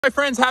Hi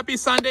friends, happy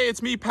Sunday.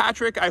 It's me,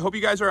 Patrick. I hope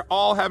you guys are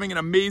all having an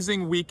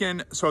amazing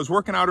weekend. So I was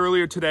working out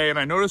earlier today and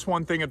I noticed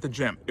one thing at the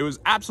gym. It was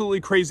absolutely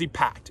crazy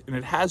packed, and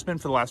it has been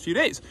for the last few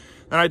days.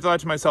 Then I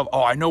thought to myself,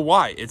 oh, I know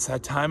why. It's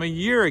that time of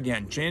year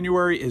again.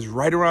 January is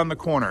right around the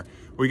corner.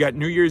 We got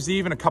New Year's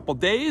Eve in a couple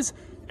days,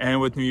 and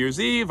with New Year's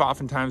Eve,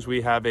 oftentimes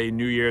we have a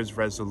New Year's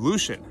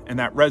resolution. And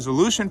that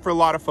resolution for a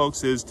lot of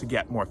folks is to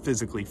get more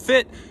physically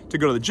fit, to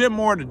go to the gym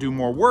more, to do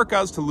more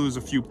workouts, to lose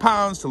a few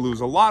pounds, to lose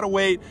a lot of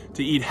weight,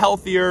 to eat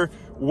healthier,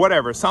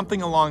 whatever,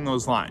 something along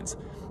those lines.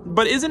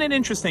 But isn't it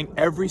interesting,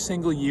 every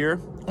single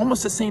year,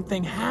 almost the same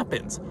thing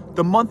happens.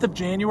 The month of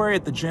January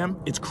at the gym,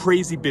 it's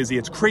crazy busy,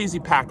 it's crazy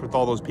packed with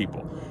all those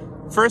people.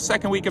 First,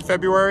 second week of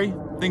February,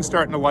 things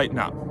starting to lighten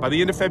up. By the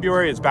end of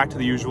February, it's back to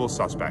the usual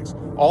suspects.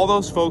 All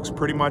those folks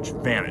pretty much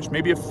vanished.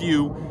 Maybe a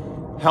few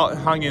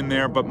hung in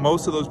there, but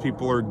most of those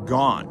people are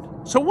gone.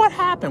 So what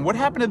happened? What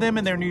happened to them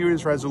in their New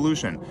Year's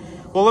resolution?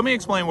 Well, let me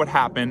explain what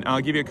happened. I'll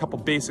give you a couple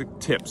basic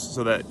tips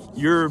so that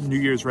your New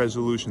Year's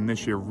resolution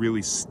this year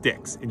really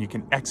sticks and you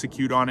can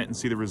execute on it and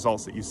see the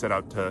results that you set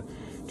out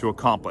to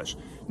accomplish.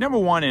 Number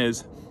one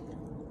is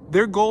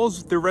their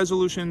goals, their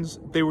resolutions,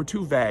 they were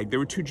too vague, they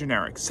were too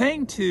generic.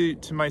 Saying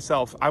to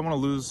myself, I want to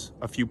lose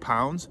a few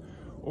pounds,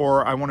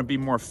 or I want to be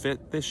more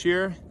fit this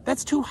year,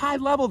 that's too high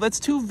level, that's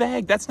too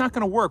vague, that's not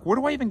going to work. Where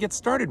do I even get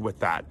started with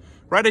that?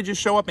 Right? I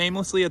just show up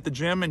aimlessly at the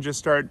gym and just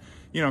start,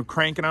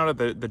 cranking out of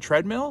the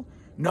treadmill?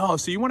 No,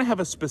 so you want to have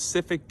a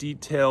specific,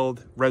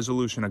 detailed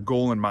resolution, a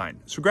goal in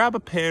mind. So grab a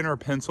pen or a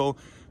pencil,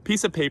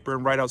 piece of paper,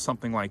 and write out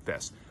something like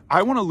this.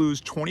 I want to lose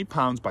 20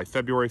 pounds by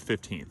February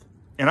 15th.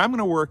 And I'm going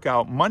to work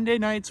out Monday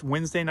nights,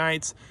 Wednesday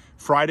nights,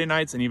 Friday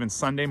nights, and even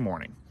Sunday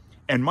morning.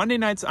 And Monday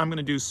nights, I'm going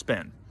to do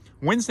spin.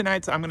 Wednesday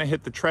nights, I'm going to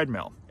hit the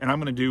treadmill, and I'm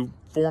going to do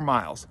 4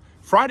 miles.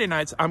 Friday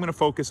nights, I'm going to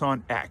focus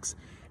on X.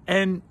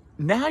 And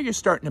now you're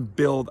starting to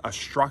build a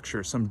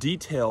structure, some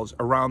details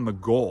around the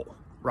goal,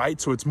 right?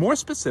 So it's more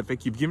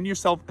specific. You've given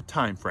yourself a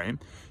time frame.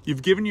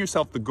 You've given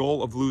yourself the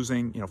goal of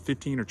losing,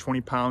 15 or 20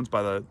 pounds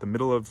by the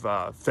middle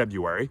of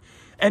February.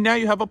 And now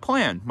you have a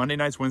plan, Monday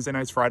nights, Wednesday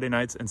nights, Friday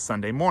nights, and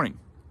Sunday morning.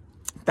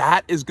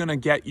 That is going to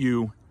get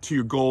you to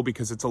your goal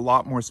because it's a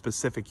lot more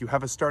specific. You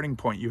have a starting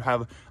point. You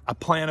have a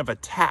plan of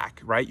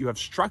attack, right? You have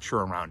structure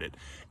around it.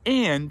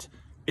 And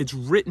it's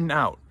written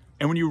out.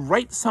 And when you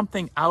write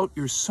something out,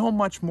 you're so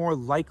much more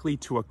likely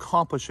to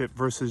accomplish it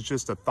versus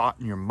just a thought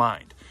in your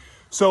mind.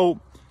 So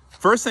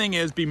first thing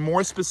is, be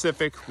more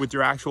specific with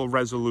your actual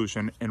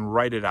resolution and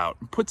write it out.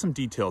 Put some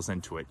details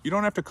into it. You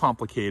don't have to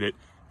complicate it.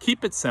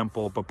 Keep it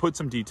simple, but put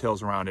some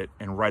details around it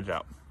and write it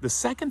out. The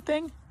second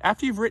thing,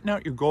 after you've written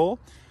out your goal,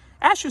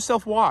 ask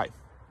yourself why.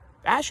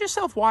 Ask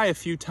yourself why a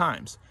few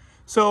times.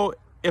 So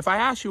if I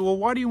ask you, well,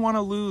 why do you want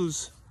to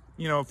lose,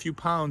 a few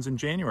pounds in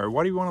January?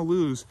 Why do you want to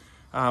lose,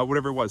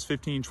 whatever it was,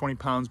 15, 20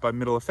 pounds by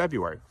middle of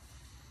February?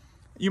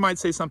 You might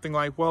say something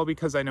like, well,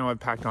 because I know I've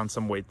packed on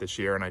some weight this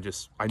year and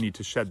I need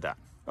to shed that.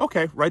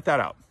 Okay, write that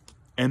out.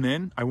 And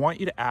then I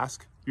want you to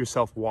ask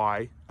yourself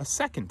why a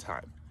second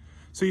time.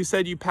 So you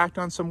said you packed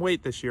on some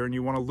weight this year and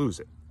you want to lose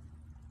it.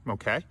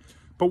 Okay,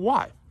 but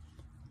why?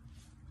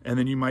 And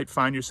then you might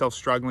find yourself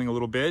struggling a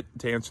little bit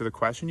to answer the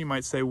question. You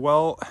might say,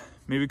 well,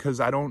 maybe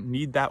because I don't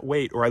need that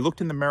weight, or I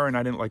looked in the mirror and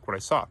I didn't like what I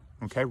saw.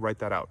 Okay, write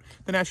that out.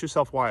 Then ask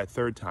yourself why a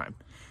third time.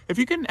 If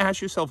you can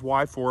ask yourself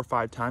why 4 or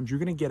 5 times, you're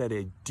going to get at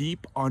a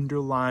deep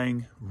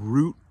underlying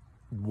root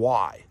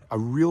why, a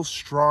real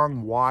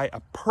strong why,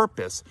 a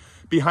purpose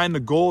behind the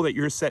goal that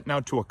you're setting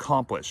out to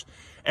accomplish.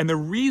 And the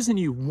reason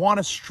you want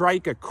to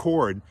strike a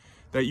chord,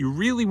 that you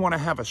really want to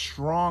have a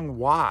strong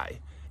why,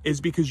 is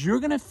because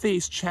you're going to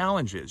face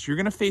challenges. You're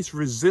going to face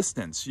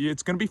resistance.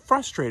 It's going to be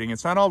frustrating.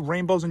 It's not all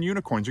rainbows and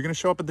unicorns. You're going to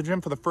show up at the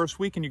gym for the first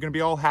week and you're going to be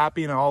all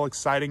happy and all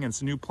exciting and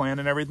it's a new plan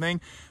and everything.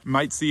 You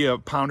might see a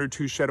pound or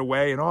two shed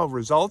away and all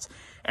results.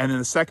 And then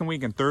the second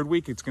week and third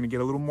week, it's going to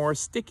get a little more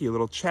sticky, a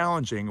little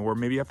challenging, or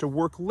maybe you have to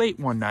work late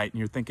one night and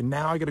you're thinking,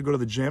 now I got to go to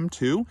the gym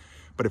too.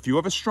 But if you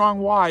have a strong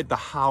why, the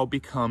how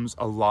becomes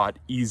a lot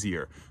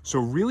easier. So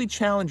really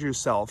challenge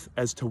yourself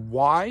as to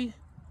why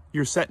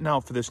you're setting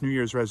out for this New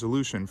Year's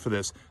resolution, for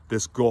this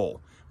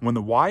goal. When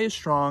the why is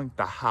strong,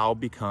 the how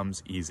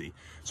becomes easy.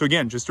 So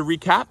again, just to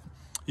recap,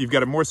 you've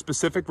got a more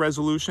specific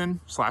resolution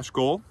 /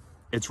 goal.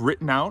 It's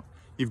written out.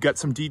 You've got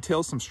some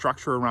details, some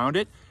structure around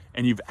it,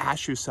 and you've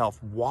asked yourself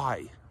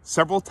why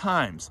several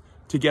times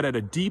to get at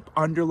a deep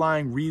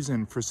underlying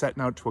reason for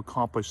setting out to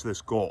accomplish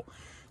this goal.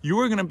 You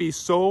are going to be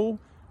so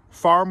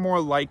far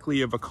more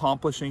likely of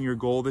accomplishing your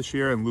goal this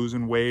year and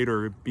losing weight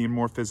or being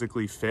more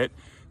physically fit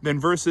than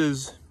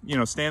versus,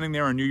 standing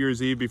there on New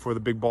Year's Eve before the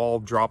big ball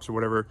drops or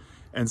whatever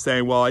and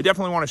saying, well, I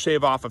definitely want to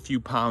shave off a few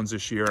pounds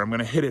this year. I'm going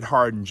to hit it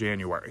hard in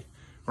January,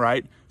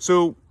 right?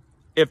 So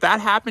if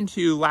that happened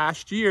to you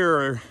last year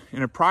or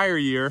in a prior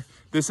year,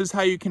 this is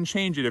how you can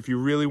change it if you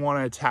really want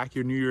to attack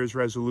your New Year's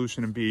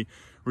resolution and be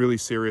really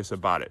serious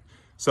about it.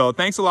 So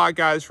thanks a lot,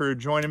 guys, for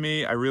joining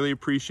me. I really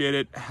appreciate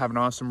it. Have an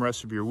awesome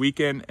rest of your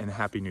weekend and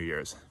Happy New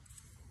Year's.